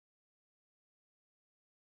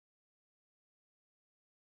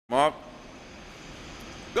Mark,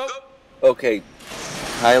 go! Okay,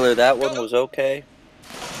 Tyler, that one was okay,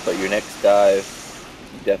 but your next dive,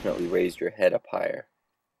 you definitely raised your head up higher.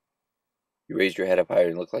 You raised your head up higher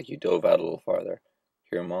and looked like you dove out a little farther.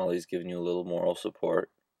 Here, Molly's giving you a little moral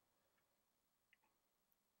support.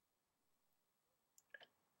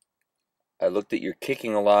 I looked at your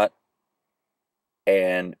kicking a lot,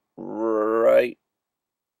 and right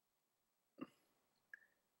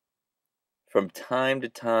from time to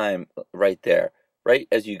time, right there, right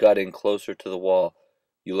as you got in closer to the wall,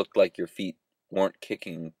 you looked like your feet weren't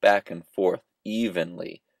kicking back and forth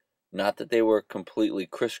evenly. Not that they were completely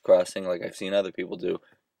crisscrossing like I've seen other people do,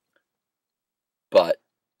 but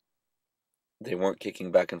they weren't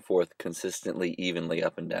kicking back and forth consistently, evenly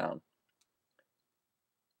up and down.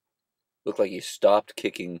 Looked like you stopped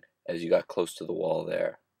kicking as you got close to the wall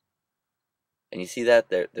there. And you see that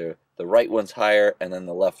the right one's higher and then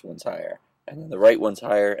the left one's higher. And then the right one's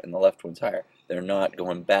higher and the left one's higher. They're not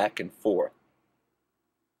going back and forth.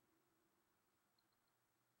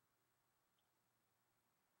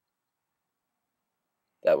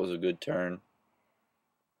 That was a good turn.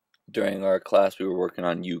 During our class, we were working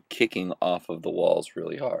on you kicking off of the walls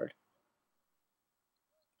really hard.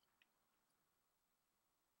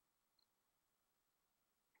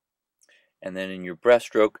 And then in your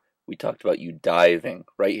breaststroke, we talked about you diving.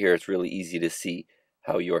 Right here, it's really easy to see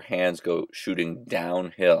how your hands go shooting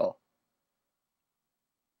downhill.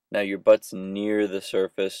 Now your butt's near the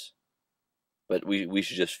surface, but we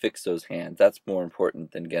should just fix those hands. That's more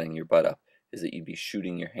important than getting your butt up, is that you'd be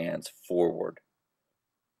shooting your hands forward.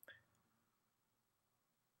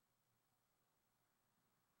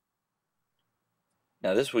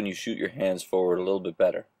 Now this one, you shoot your hands forward a little bit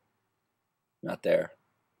better. Not there.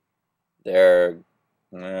 There,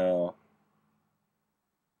 no.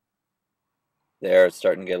 There, it's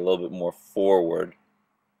starting to get a little bit more forward.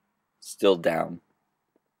 Still down.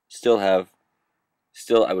 Still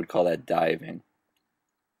I would call that diving.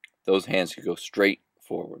 Those hands could go straight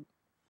forward.